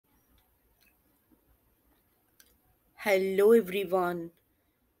Hello everyone.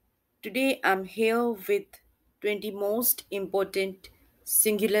 Today I'm here with 20 most important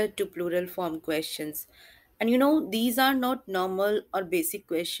singular to plural form questions. And these are not normal or basic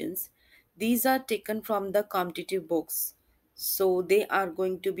questions. These are taken from the competitive books. So they are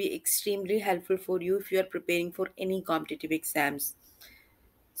going to be extremely helpful for you if you are preparing for any competitive exams.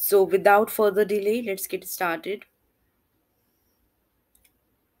 So without further delay, let's get started.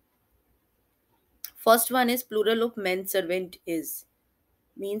 First one is plural of men servant is.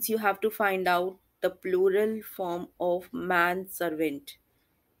 Means you have to find out the plural form of man servant.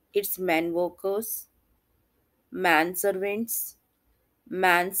 It's man workers, man servants,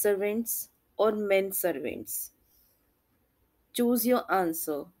 or men servants. Choose your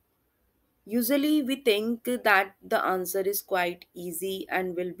answer. Usually, we think that the answer is quite easy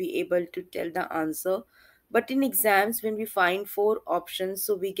and we'll be able to tell the answer. But in exams, when we find four options,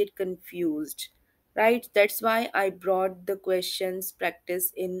 so we get confused, right? That's why I brought the questions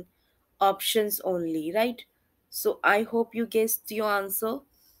practice in options only, right? So I hope you guessed your answer.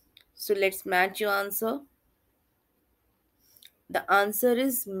 So let's match your answer. The answer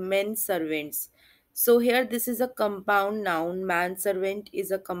is men servants. So here this is a compound noun. Man servant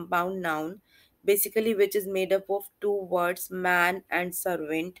is a compound noun, basically which is made up of two words, man and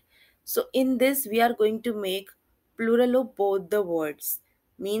servant. So in this we are going to make plural of both the words.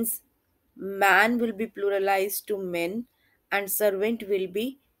 Means man will be pluralized to men and servant will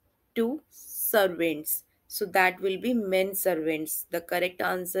be to servants. So that will be men servants. The correct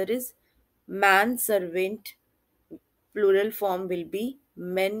answer is man servant, plural form will be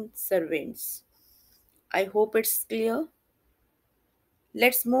men servants. I hope it's clear.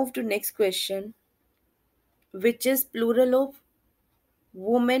 Let's move to next question, which is plural of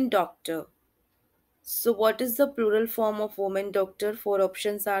woman doctor. So what is the plural form of woman doctor? Four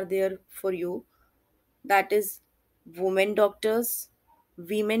options are there for you. That is women doctors,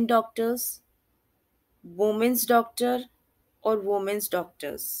 women doctors, women's doctor, or women's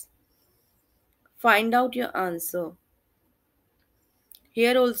doctors. Find out your answer.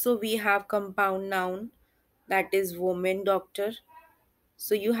 Here also we have compound noun, that is woman doctor.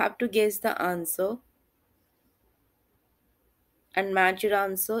 So you have to guess the answer and match your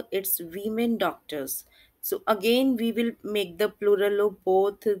answer. It's women doctors. So again, we will make the plural of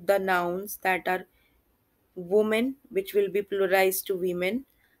both the nouns that are woman, which will be pluralized to women,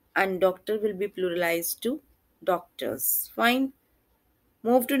 and doctor will be pluralized to doctors. Fine.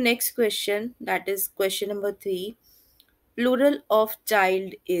 Move to next question. That is question number 3. Plural of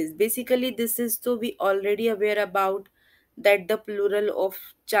child is, basically this is, so we already aware about that the plural of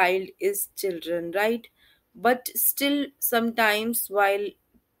child is children, right? But still sometimes while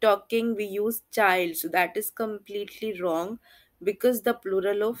talking we use child, so that is completely wrong because the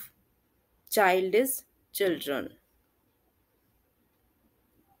plural of child is children.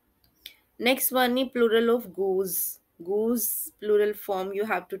 Next one is plural of goose. Goose plural form you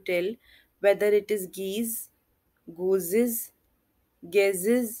have to tell whether it is geese, gooses,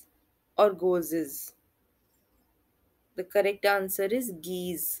 guesses, or gooses. The correct answer is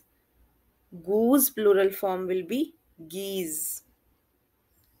geese. Goose plural form will be geese.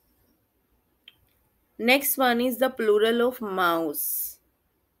 Next one is the plural of mouse.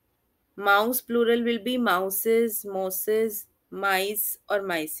 Mouse plural will be mouses, mouses, mice, or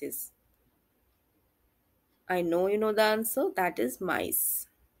mices. I know you know the answer. That is mice.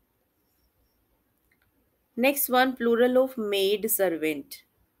 Next one, plural of maid servant.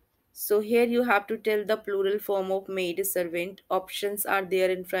 So here you have to tell the plural form of maid servant. Options are there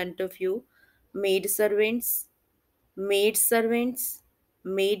in front of you. Maid servants, maid servants,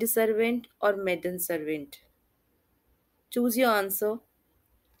 maid servant, or maiden servant. Choose your answer.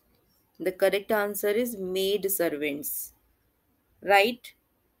 The correct answer is maid servants. Right?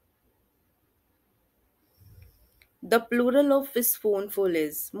 The plural of spoonful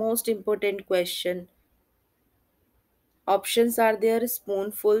is most important question. Options are there,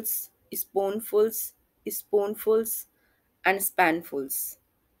 spoonfuls, spoonfuls, spoonfuls, and spanfuls.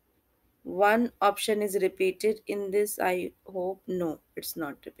 One option is repeated in this, I hope. No, it's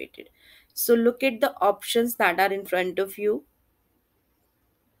not repeated. So look at the options that are in front of you.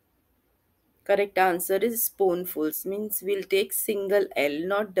 Correct answer is spoonfuls, means we'll take single L,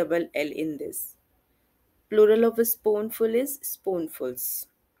 not double L in this. Plural of a spoonful is spoonfuls.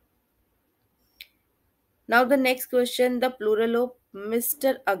 Now the next question, the plural of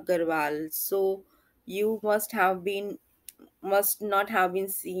Mr. Agarwal. So you must not have been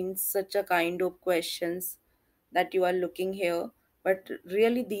seen such a kind of questions that you are looking here. But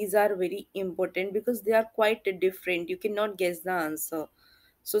really these are very important because they are quite different. You cannot guess the answer.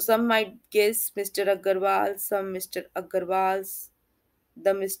 So some might guess Mr. Agarwal, some Mr. Agarwals,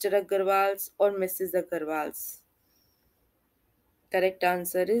 the Mr. Agarwals, or Mrs. Agarwals. Correct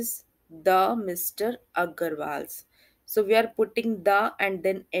answer is the Mr. Agarwals. So we are putting the and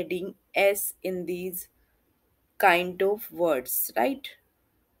then adding s in these kind of words, right?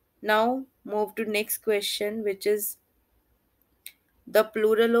 Now move to next question, which is the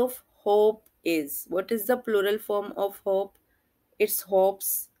plural of hope is. What is the plural form of hope? It's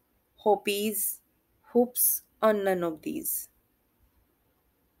hopes, hopies, hoops, or none of these.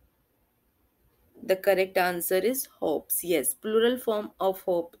 The correct answer is hopes. Yes, plural form of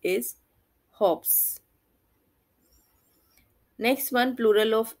hope is hopes. Next one,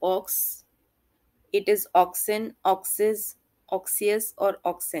 plural of ox. It is oxen, oxes, oxius, or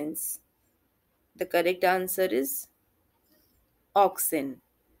oxens. The correct answer is oxen.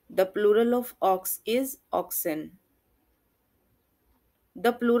 The plural of ox is oxen.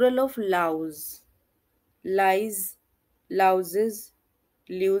 The plural of louse. Lies, louses,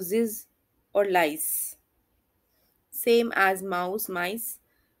 loses, or lice. Same as mouse, mice.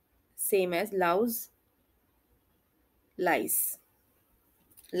 Same as louse, lice.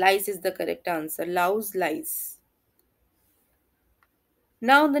 Lice is the correct answer. Louse, lice.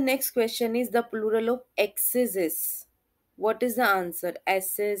 Now the next question is the plural of excesses. What is the answer?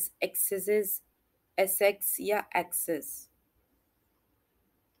 S's, excesses, sx, yeah, excess.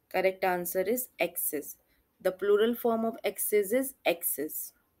 Correct answer is excess. The plural form of excess is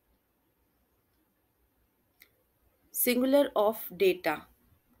excess. Singular of data.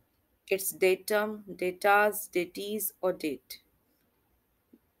 It's datum, datas, datees, or date.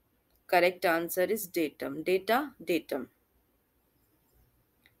 Correct answer is datum. Data, datum.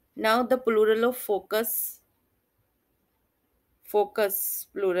 Now the plural of focus. Focus,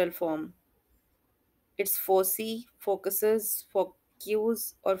 plural form. It's foci, focuses,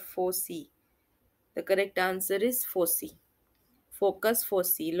 focus, or foci. The correct answer is foci. Focus,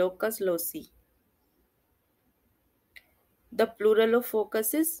 foci, locus, loci. The plural of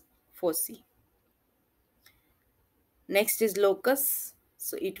focus is foci. Next is locus,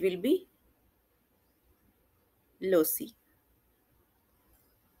 so it will be loci.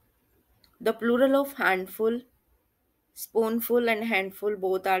 The plural of handful, spoonful and handful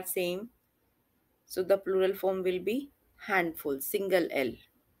both are same, so the plural form will be handful, single L.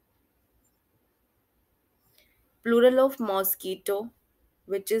 Plural of mosquito,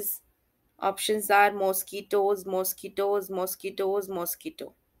 which is options are mosquitoes, mosquitoes, mosquitoes,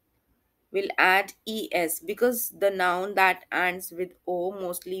 mosquito. We'll add es because the noun that ends with o,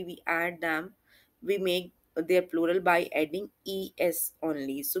 mostly we add them. We make their plural by adding es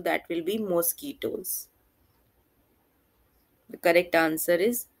only. So that will be mosquitoes. The correct answer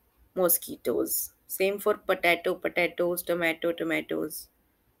is mosquitoes. Same for potato, potatoes, tomato, tomatoes.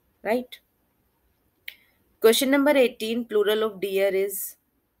 Right? Question number 18, plural of deer is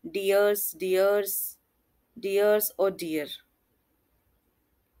deers, deers, deers, or deer.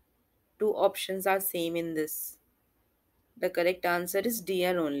 Two options are same in this. The correct answer is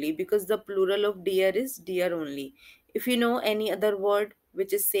deer only because the plural of deer is deer only. If you know any other word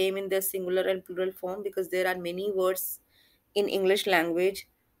which is same in their singular and plural form, because there are many words in English language,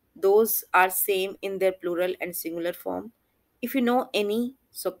 those are same in their plural and singular form. If you know any,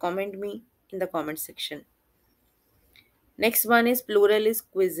 so comment me in the comment section. Next one is plural is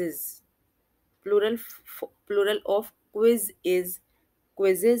quizzes. Plural of quiz is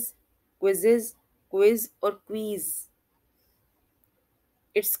quizzes, quizzes, quiz, or quiz.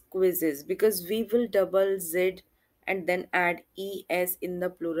 It's quizzes because we will double z and then add es in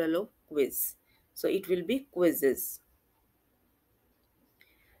the plural of quiz. So it will be quizzes.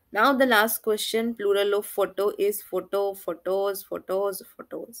 Now the last question, plural of photo is photo, photos, photos,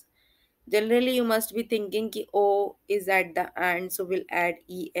 photos. Generally, you must be thinking ki O is at the end, so we'll add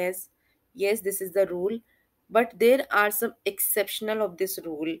ES. Yes, this is the rule. But there are some exceptional of this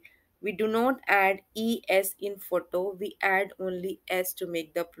rule. We do not add ES in photo. We add only S to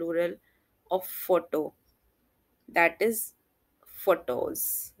make the plural of photo. That is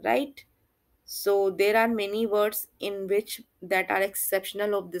photos, right? So there are many words in which that are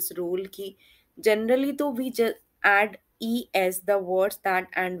exceptional of this rule. Ki generally, though we just add es the words that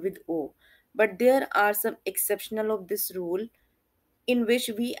end with o, but there are some exceptional of this rule in which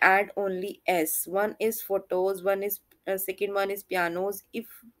we add only s. One is photos, one is second one is pianos. If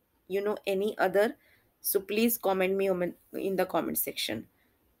you know any other, so please comment me in the comment section.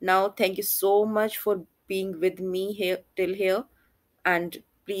 Now, thank you so much for being with me here till here, and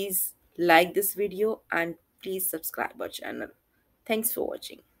please like this video and please subscribe our channel. Thanks for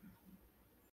watching.